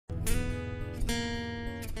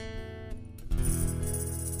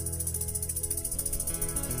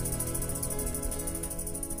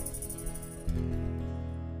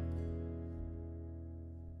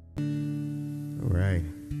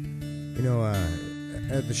You know,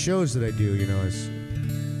 at the shows that I do, you know,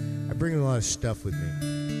 I bring a lot of stuff with me.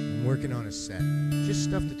 I'm working on a set, just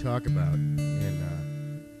stuff to talk about. And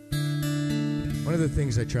one of the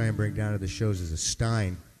things I try and bring down to the shows is a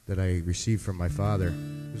Stein that I received from my father.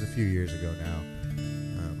 It was a few years ago now.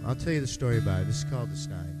 I'll tell you the story about it. This is called the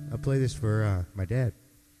Stein. I'll play this for my dad.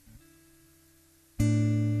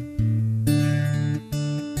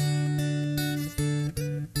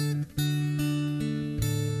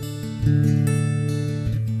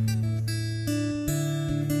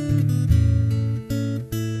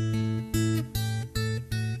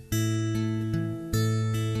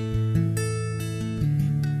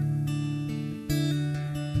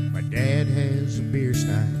 Dad has a beer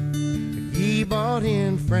stein that he bought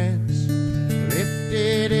in France.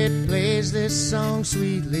 Lifted it, plays this song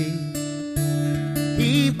sweetly.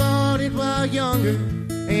 He bought it while younger,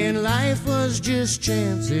 and life was just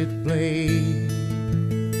chance it played.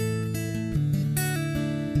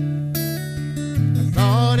 I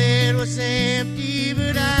thought it was empty,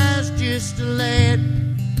 but I was just a lad,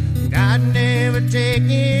 and I'd never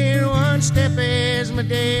taken one step as my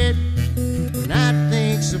dad. When I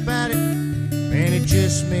thinks about it, and it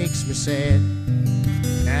just makes me sad,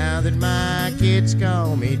 now that my kids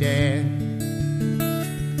call me dad.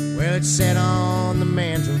 Well, it's set on the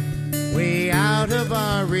mantle, way out of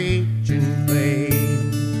our reach and play.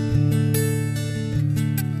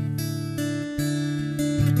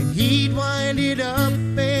 And he'd wind it up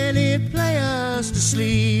and he'd play us to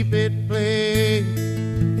sleep at play.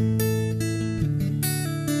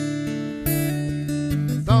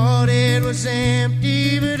 Thought it was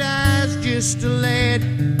empty, but I was just a lad,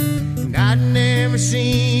 and I'd never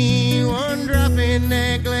seen one drop in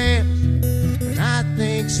that glass. When I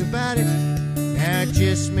thinks about it, now it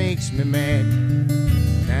just makes me mad,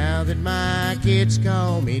 now that my kids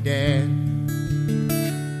call me dad.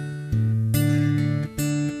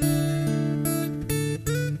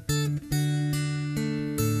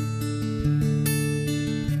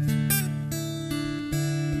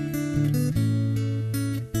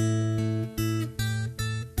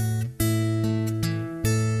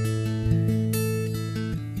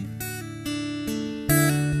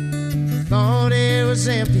 Thought it was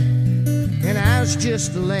empty, and I was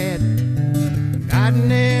just a lad, and I'd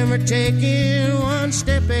never taken one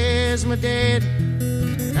step as my dad.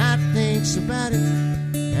 And I thinks about it,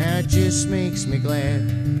 now it just makes me glad,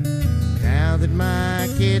 now that my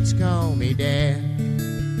kids call me dad.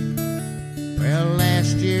 Well,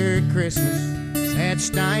 last year at Christmas, that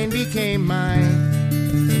Stein became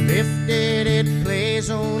mine. Lifted, it plays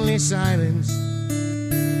only silence.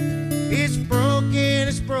 It's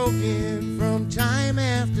broken from time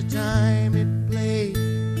after time it plays.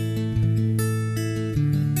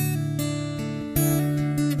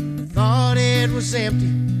 Thought it was empty,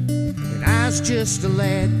 and I was just a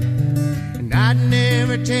lad, and I'd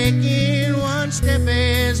never taken one step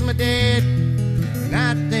as my dad. And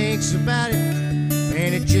I thinks about it,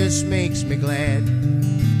 and it just makes me glad,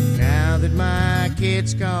 now that my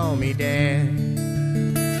kids call me dad.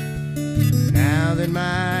 Now that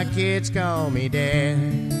my kids call me dad.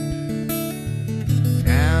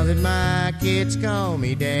 Now that my kids call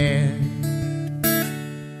me dad.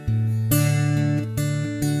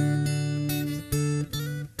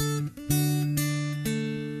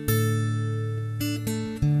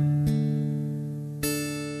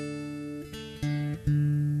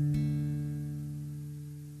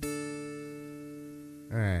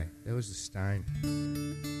 All right, that was the Stein.